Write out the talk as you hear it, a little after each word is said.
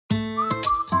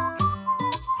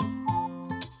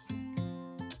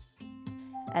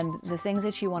And the things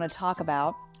that you want to talk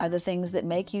about are the things that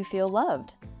make you feel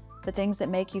loved, the things that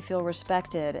make you feel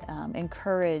respected,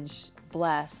 encouraged,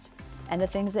 blessed, and the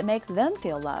things that make them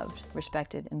feel loved,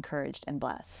 respected, encouraged, and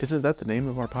blessed. Isn't that the name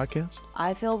of our podcast?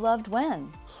 I feel loved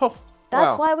when. Oh,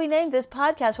 That's wow. why we named this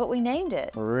podcast what we named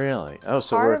it. Really? Oh,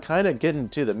 so we're kind of getting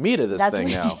to the meat of this thing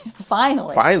now.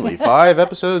 Finally. Finally, 5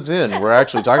 episodes in, we're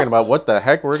actually talking about what the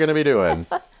heck we're going to be doing.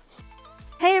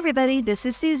 Hey everybody, this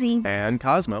is Susie. And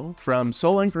Cosmo from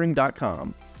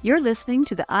soulanchoring.com. You're listening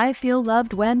to the I Feel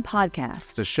Loved When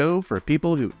podcast. The show for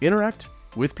people who interact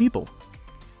with people.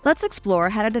 Let's explore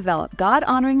how to develop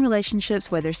God-honoring relationships,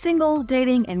 whether single,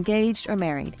 dating, engaged, or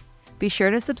married. Be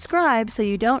sure to subscribe so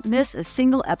you don't miss a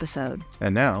single episode.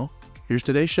 And now, here's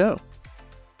today's show.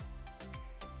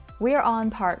 We are on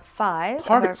part 5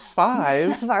 Part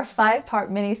 5? of our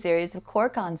 5-part mini-series of core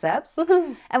concepts.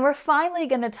 And we're finally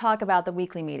going to talk about the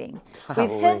weekly meeting. Golly.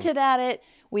 We've hinted at it.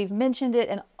 We've mentioned it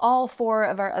in all 4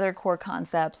 of our other core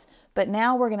concepts. But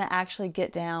now we're going to actually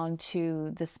get down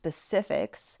to the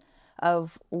specifics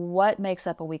of what makes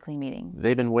up a weekly meeting.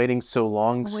 They've been waiting so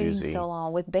long, Susie. Waiting so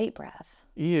long with bait breath.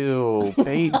 Ew,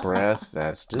 bait breath.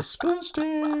 That's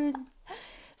disgusting.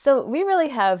 So we really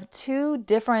have 2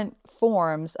 different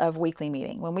forms of weekly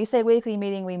meeting. When we say weekly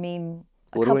meeting, we mean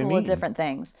a couple of different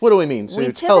things. What do we mean,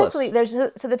 Sue? Tell us.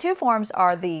 So the 2 forms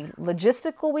are the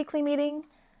logistical weekly meeting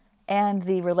and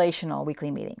the relational weekly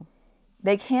meeting.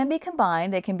 They can be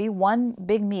combined. They can be one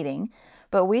big meeting.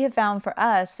 But we have found for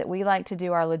us that we like to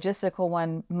do our logistical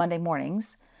one Monday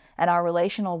mornings, and our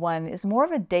relational one is more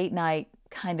of a date night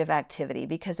kind of activity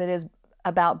because it is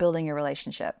about building your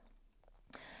relationship.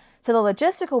 So the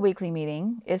logistical weekly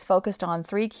meeting is focused on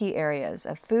 3 key areas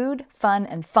of food, fun,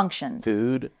 and functions.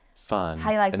 Food, fun,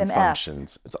 How you like and them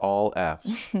functions. Fs? It's all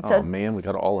Fs. So- Oh man, we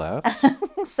got all Fs.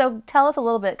 So tell us a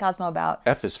little bit, Cosmo, about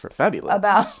F is for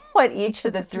fabulous. what each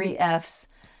of the 3 Fs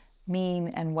mean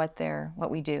and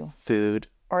what we do. Food.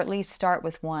 Or at least start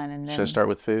with one and then... Should I start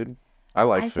with food? I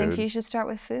like food. I think you should start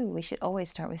with food. We should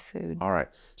always start with food. All right.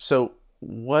 So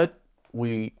what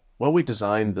we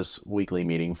designed this weekly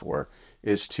meeting for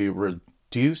is to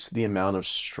reduce the amount of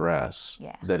stress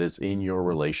that is in your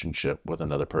relationship with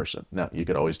another person. Now, you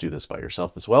could always do this by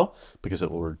yourself as well because it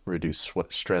will reduce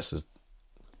stress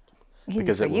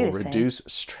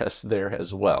stress there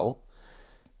as well.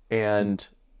 And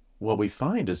what we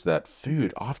find is that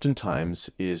food oftentimes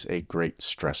is a great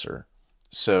stressor.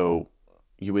 So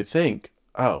you would think,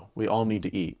 oh, we all need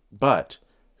to eat. But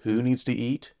who needs to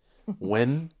eat?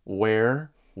 When?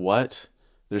 Where? What?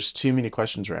 There's too many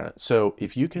questions around it. So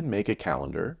if you can make a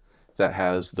calendar that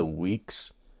has the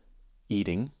week's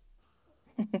eating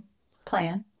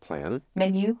Plan.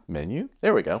 Menu.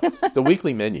 There we go. The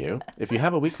weekly menu. If you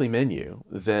have a weekly menu,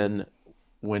 then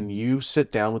when you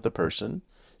sit down with the person,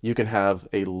 you can have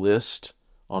a list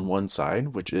on one side,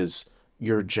 which is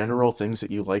your general things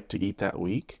that you like to eat that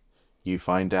week. You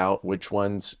find out which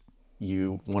ones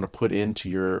you want to put into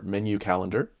your menu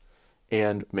calendar,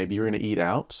 and maybe you're going to eat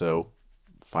out. So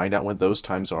find out when those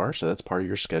times are. So that's part of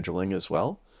your scheduling as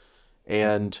well.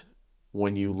 And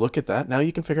when you look at that, now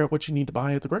you can figure out what you need to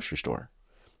buy at the grocery store.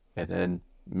 And then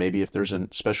maybe if there's a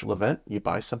special event, you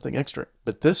buy something extra.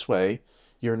 But this way,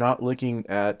 you're not looking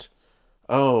at,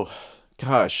 oh,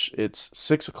 gosh, it's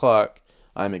 6 o'clock.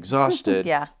 I'm exhausted.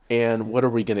 And what are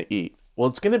we going to eat? Well,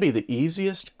 it's going to be the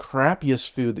easiest, crappiest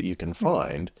food that you can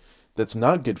find that's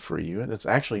not good for you. And it's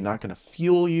actually not going to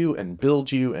fuel you and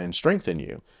build you and strengthen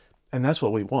you. And that's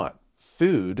what we want.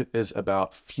 Food is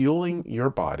about fueling your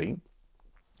body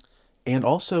and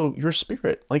also your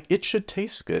spirit. Like, it should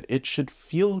taste good. It should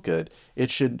feel good.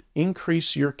 It should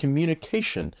increase your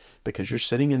communication because you're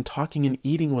sitting and talking and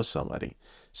eating with somebody.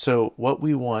 So what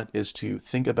we want is to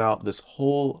think about this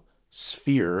whole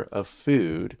sphere of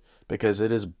food because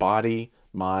it is body,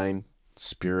 mind,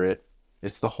 spirit.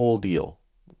 It's the whole deal.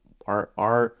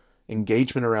 Our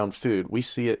engagement around food, we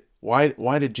see it.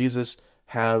 Why did Jesus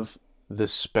have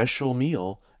this special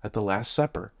meal at the Last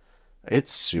Supper?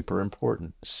 It's super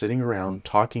important. Sitting around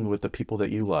talking with the people that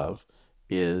you love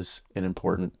is an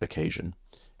important occasion,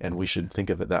 and we should think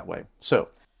of it that way. So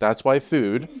that's why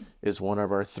food is one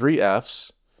of our 3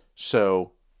 Fs.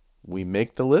 So we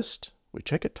make the list, we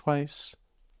check it twice.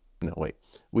 No, wait,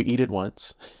 we eat it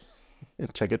once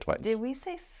and check it twice. Did we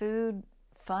say food,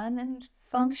 fun, and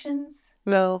functions?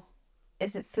 No.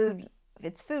 Is it food?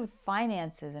 It's food,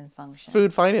 finances, and function.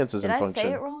 Food, finances, and function. Did I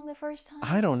say it wrong the first time?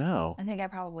 I don't know. I think I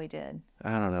probably did.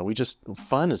 I don't know.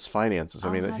 Fun is finances. I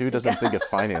mean, who doesn't think of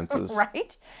finances?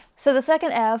 Right? So the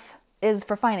second F is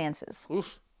for finances.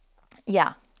 Oof.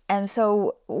 Yeah. And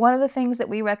so one of the things that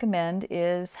we recommend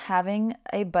is having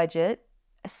a budget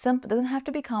simple. It doesn't have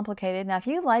to be complicated. Now, if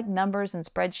you like numbers and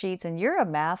spreadsheets and you're a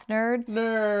math nerd,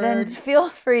 then feel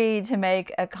free to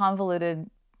make a convoluted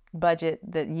budget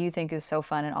that you think is so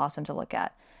fun and awesome to look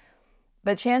at.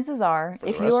 But chances are,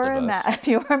 if you are a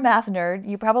math nerd,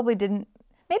 you probably didn't.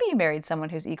 Maybe you married someone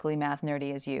who's equally math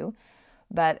nerdy as you.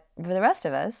 But for the rest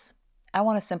of us, I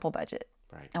want a simple budget.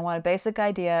 Right. I want a basic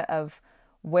idea of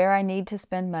where I need to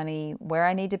spend money, where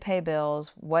I need to pay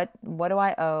bills, what do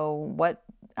I owe, what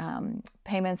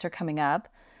payments are coming up,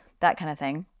 that kind of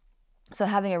thing. So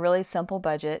having a really simple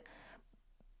budget.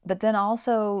 But then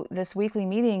also this weekly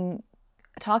meeting,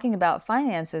 talking about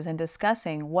finances and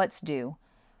discussing what's due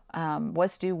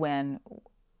when,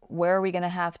 where are we going to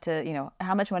have to,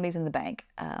 how much money's in the bank,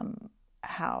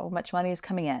 how much money is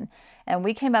coming in. And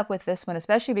we came up with this one,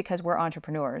 especially because we're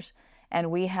entrepreneurs and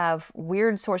we have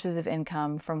weird sources of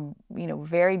income from,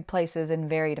 varied places and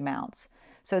varied amounts.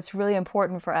 So it's really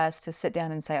important for us to sit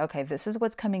down and say, okay, this is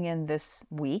what's coming in this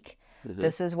week. Mm-hmm.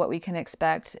 This is what we can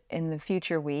expect in the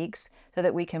future weeks so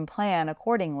that we can plan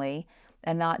accordingly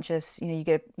and not just, you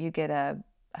get a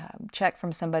check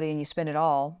from somebody and you spend it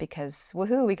all because,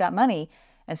 woohoo, we got money,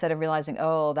 instead of realizing,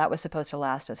 oh, that was supposed to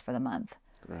last us for the month.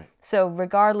 Right. So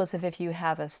regardless of if you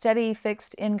have a steady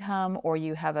fixed income or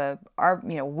you have a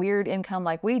weird income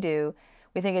like we do,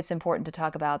 we think it's important to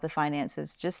talk about the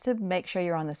finances just to make sure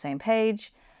you're on the same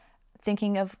page.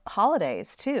 Thinking of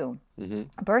holidays too,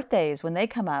 birthdays when they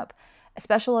come up,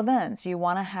 special events, you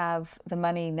want to have the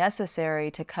money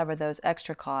necessary to cover those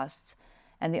extra costs.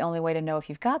 And the only way to know if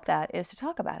you've got that is to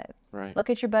talk about it. Right. Look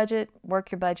at your budget,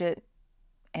 work your budget,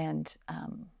 and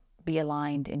be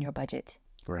aligned in your budget.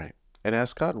 Right. And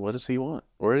ask God, what does he want?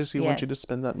 Where does he want you to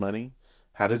spend that money?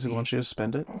 How does he want you to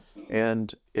spend it?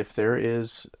 And if there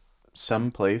is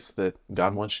some place that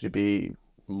God wants you to be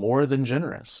more than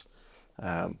generous,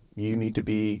 you need to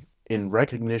be in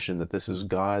recognition that this is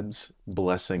God's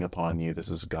blessing upon you. This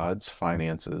is God's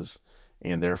finances.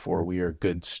 And therefore, we are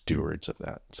good stewards of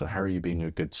that. So how are you being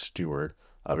a good steward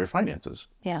of your finances?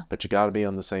 Yeah. But you got to be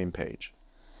on the same page.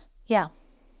 Yeah.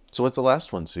 So what's the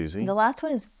last one, Susie? The last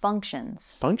one is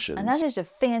functions. Functions. And that's just a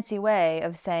fancy way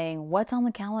of saying what's on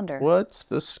the calendar. What's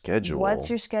the schedule? What's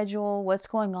your schedule? What's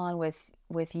going on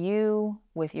with you,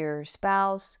 with your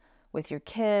spouse, with your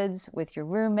kids, with your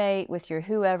roommate, with your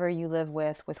whoever you live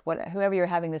with whoever you're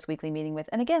having this weekly meeting with.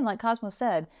 And again, like Cosmo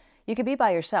said, you could be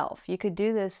by yourself. You could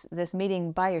do this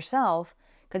meeting by yourself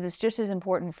because it's just as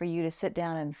important for you to sit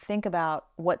down and think about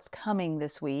what's coming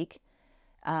this week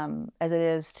as it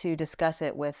is to discuss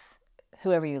it with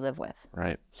whoever you live with.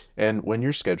 Right. And when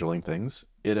you're scheduling things,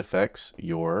 it affects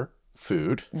your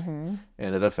food and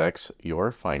it affects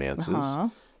your finances.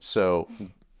 So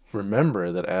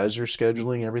remember that as you're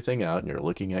scheduling everything out and you're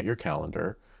looking at your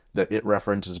calendar, that it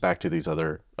references back to these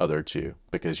other two,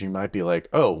 because you might be like,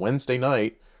 oh, Wednesday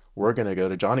night, we're going to go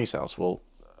to Johnny's house. Well,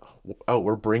 oh,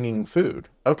 we're bringing food.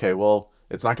 Okay, well,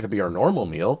 it's not going to be our normal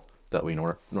meal that we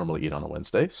normally eat on a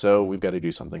Wednesday, so we've got to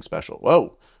do something special.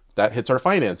 Whoa, that hits our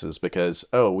finances because,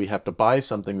 oh, we have to buy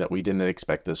something that we didn't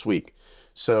expect this week.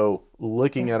 So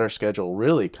looking at our schedule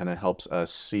really kind of helps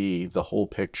us see the whole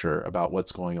picture about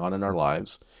what's going on in our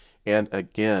lives. And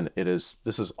again, this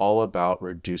is all about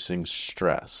reducing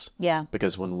stress. Yeah.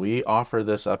 Because when we offer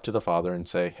this up to the Father and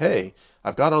say, hey,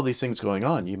 I've got all these things going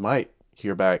on, you might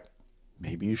hear back,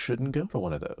 maybe you shouldn't go to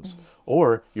one of those.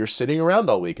 Or you're sitting around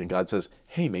all week and God says,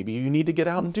 hey, maybe you need to get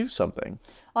out and do something.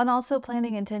 And also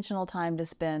planning intentional time to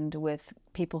spend with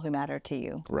people who matter to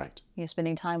you. Right. You're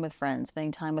spending time with friends,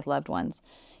 spending time with loved ones.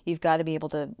 You've got to be able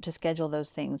to schedule those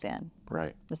things in.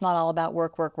 Right. It's not all about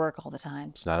work all the time.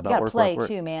 It's not about work. You got to play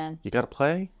too, man. You got to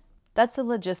play? That's the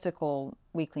logistical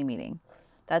weekly meeting.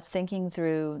 That's thinking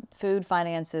through food,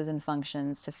 finances, and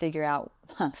functions to figure out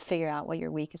what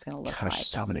your week is going to look like. Gosh,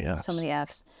 so many Fs. So many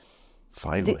Fs.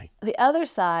 Finally. The other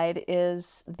side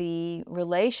is the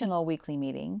relational weekly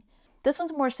meeting. This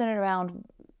one's more centered around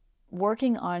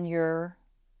working on your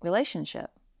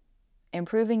relationship,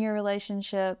 improving your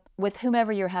relationship with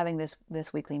whomever you're having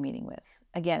this weekly meeting with.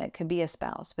 Again, it could be a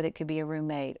spouse, but it could be a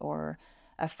roommate or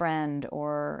a friend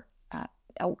or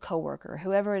a coworker,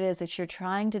 whoever it is that you're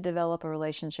trying to develop a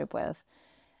relationship with.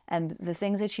 And the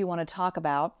things that you want to talk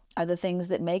about are the things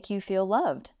that make you feel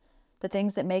loved, the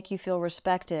things that make you feel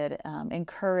respected,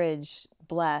 encouraged,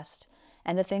 blessed,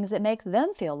 and the things that make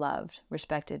them feel loved,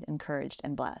 respected, encouraged,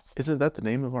 and blessed. Isn't that the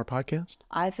name of our podcast?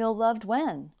 I Feel Loved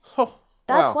When. Oh,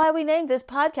 That's wow. why we named this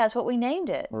podcast what we named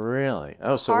it. Really?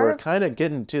 Oh, so we're kind of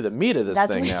getting to the meat of this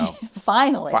thing now.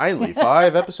 Finally. Finally,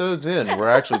 5 episodes in, we're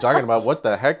actually talking about what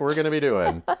the heck we're going to be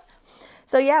doing.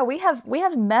 So yeah, we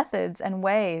have methods and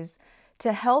ways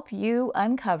to help you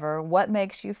uncover what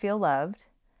makes you feel loved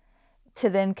to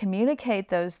then communicate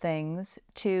those things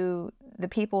to the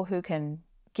people who can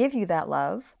give you that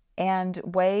love, and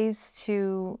ways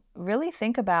to really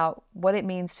think about what it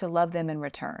means to love them in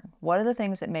return. What are the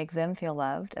things that make them feel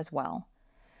loved as well?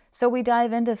 So we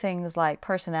dive into things like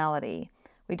personality.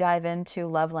 We dive into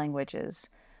love languages.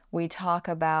 We talk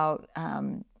about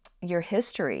your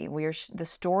history, the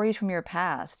stories from your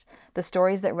past, the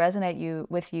stories that resonate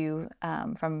with you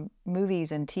from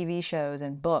movies and TV shows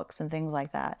and books and things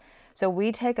like that. So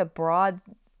we take a broad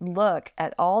look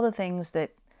at all the things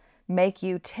that make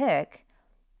you tick,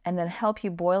 and then help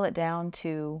you boil it down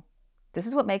to, this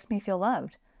is what makes me feel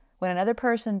loved. When another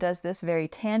person does this very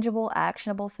tangible,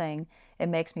 actionable thing, it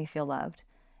makes me feel loved.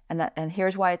 And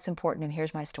here's why it's important, and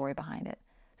here's my story behind it.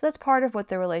 So that's part of what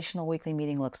the Relational Weekly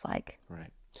Meeting looks like.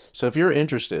 Right. So if you're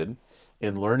interested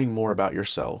in learning more about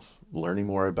yourself, learning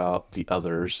more about the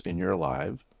others in your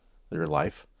life,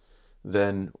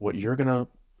 then what you're going to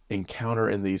encounter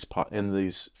in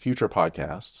these future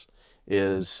podcasts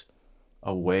is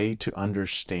a way to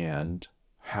understand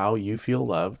how you feel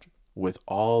loved with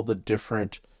all the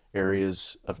different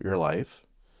areas of your life,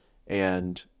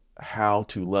 and how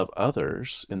to love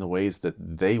others in the ways that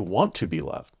they want to be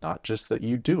loved. Not just that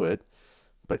you do it,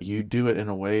 but you do it in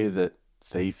a way that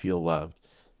they feel loved.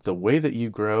 The way that you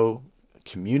grow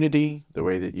community, the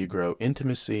way that you grow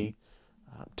intimacy,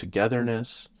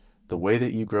 togetherness, the way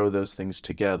that you grow those things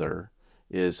together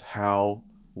is how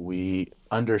we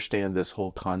understand this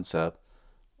whole concept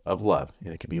of love.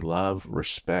 And it can be love,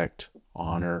 respect,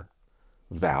 honor,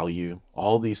 value.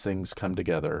 All these things come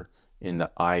together in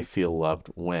the I feel loved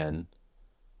when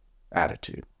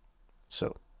attitude.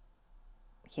 So,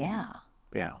 Yeah.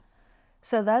 yeah.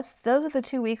 So those are the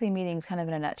 2 weekly meetings kind of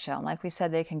in a nutshell. And like we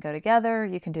said, they can go together.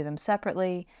 You can do them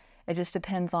separately. It just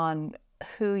depends on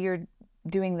who you're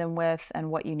doing them with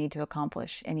and what you need to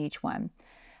accomplish in each one.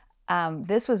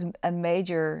 This was a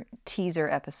major teaser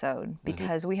episode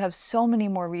because we have so many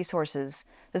more resources.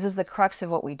 This is the crux of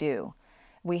what we do.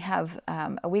 We have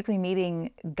a weekly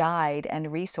meeting guide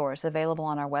and resource available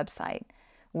on our website.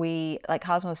 We, like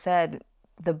Cosmo said,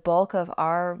 the bulk of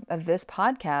this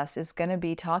podcast is going to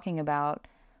be talking about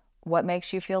what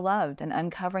makes you feel loved and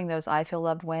uncovering those I feel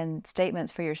loved when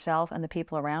statements for yourself and the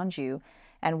people around you,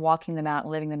 and walking them out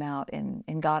and living them out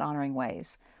in God-honoring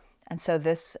ways. And so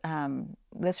this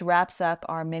wraps up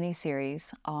our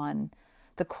mini-series on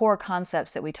the core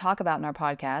concepts that we talk about in our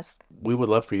podcast. We would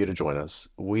love for you to join us.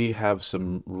 We have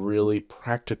some really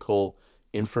practical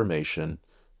information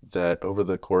that over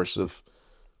the course of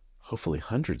hopefully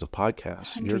hundreds of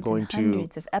podcasts, you're going to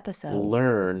hundreds of episodes.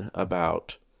 Learn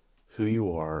about who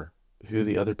you are, who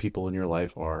the other people in your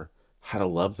life are, how to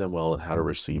love them well, and how to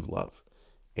receive love.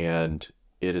 And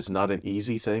it is not an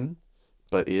easy thing,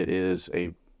 but it is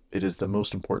the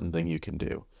most important thing you can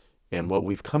do. And what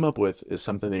we've come up with is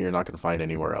something that you're not going to find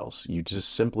anywhere else. You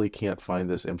just simply can't find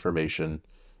this information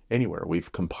anywhere.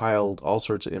 We've compiled all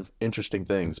sorts of interesting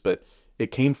things, but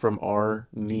it came from our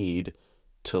need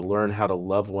to learn how to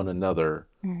love one another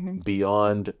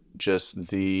beyond just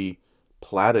the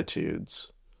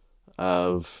platitudes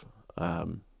of our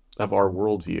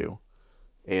worldview.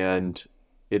 And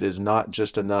it is not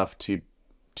just enough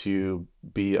to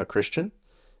be a Christian.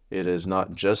 It is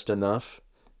not just enough.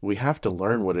 We have to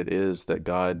learn what it is that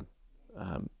God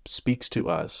speaks to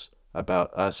us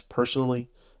about us personally,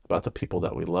 about the people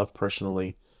that we love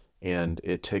personally. And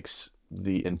it takes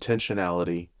the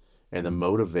intentionality and the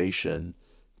motivation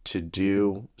to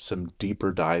do some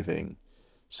deeper diving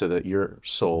so that your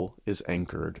soul is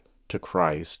anchored to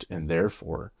Christ, and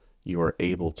therefore you are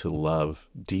able to love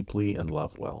deeply and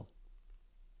love well.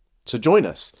 So join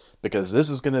us, because this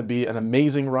is going to be an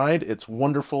amazing ride. It's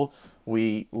wonderful.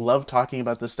 We love talking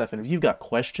about this stuff. And if you've got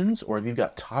questions or if you've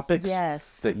got topics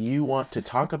that you want to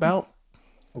talk about,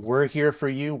 we're here for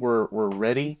you. We're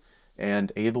ready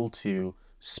and able to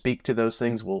speak to those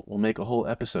things. We'll make a whole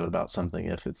episode about something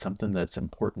if it's something that's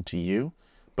important to you.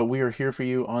 But we are here for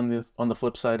you on the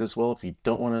flip side as well. If you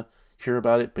don't want to hear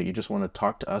about it, but you just want to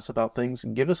talk to us about things,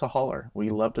 give us a holler. We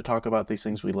love to talk about these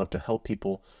things. We love to help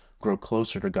people grow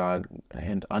closer to God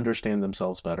and understand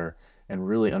themselves better, and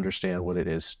really understand what it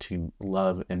is to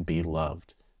love and be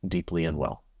loved deeply and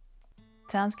well.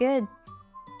 Sounds good.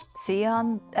 See you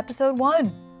on episode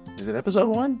 1. Is it episode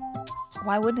 1?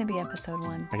 Why wouldn't it be episode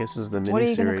 1? I guess this is the mini-series. What are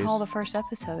you going to call the first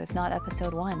episode if not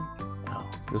episode 1?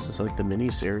 Oh, this is like the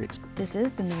mini-series. This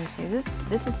is the mini-series.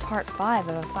 This is part 5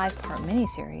 of a 5-part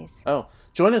mini-series. Oh,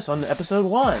 join us on episode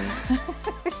 1.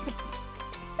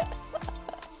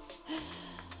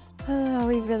 Oh,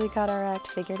 we really got our act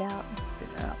figured out.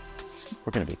 Yeah,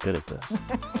 we're going to be good at this.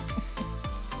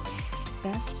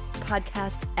 best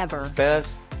podcast ever.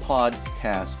 Best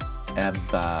podcast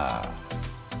ever.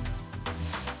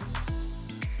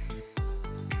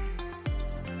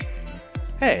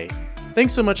 Hey,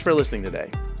 thanks so much for listening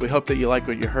today. We hope that you like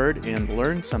what you heard and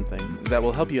learned something that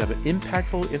will help you have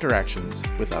impactful interactions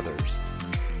with others.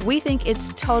 We think it's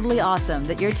totally awesome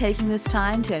that you're taking this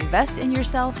time to invest in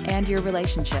yourself and your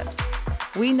relationships.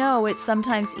 We know it's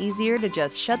sometimes easier to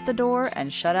just shut the door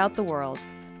and shut out the world,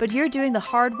 but you're doing the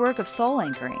hard work of soul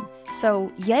anchoring.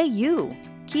 So yay you!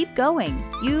 Keep going.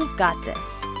 You've got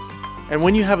this. And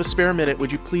when you have a spare minute,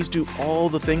 would you please do all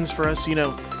the things for us?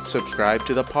 Subscribe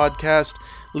to the podcast,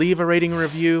 leave a rating and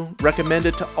review, recommend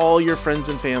it to all your friends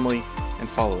and family, and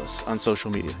follow us on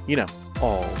social media.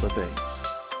 All the things.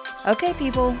 Okay,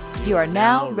 people, you are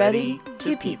now ready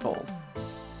to people.